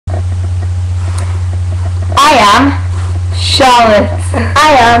Charlotte.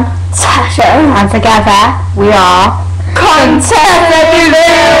 I am Tasha. And together we are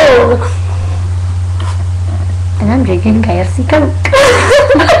Contessadevill. And I'm drinking KFC Coke.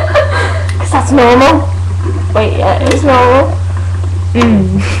 Because that's normal. Wait, yeah, it is normal.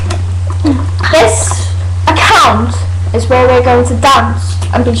 This account is where we're going to dance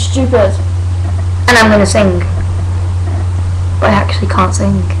and be stupid. And I'm going to sing. But I actually can't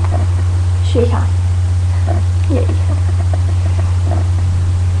sing. Sure you can. Yeah, you can.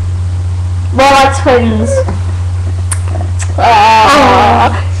 We're like twins.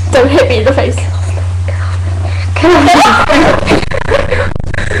 Don't hit me in the face.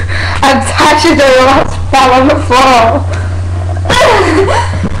 I'm touching the last fell on the floor.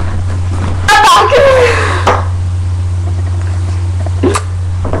 I'm back.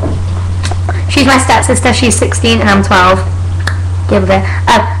 She's my stepsister, she's 16 and I'm 12. Give it.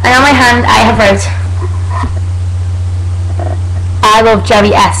 And on my hand I have wrote, I love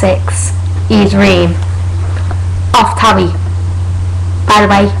Jerry Essex, he's Ream. Off Tabby. By the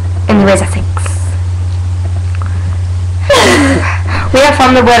way, in the Riz Essex. We are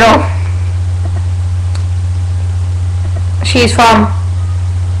from the Wirral. She's from,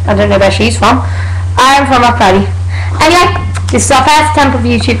 I don't know where she's from. I'm from our Caree. Anyway, this is our first attempt of a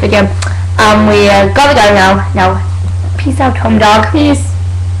YouTube video. We gotta go now. Now, peace out, home dog. Peace.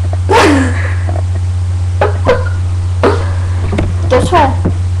 Don't swear.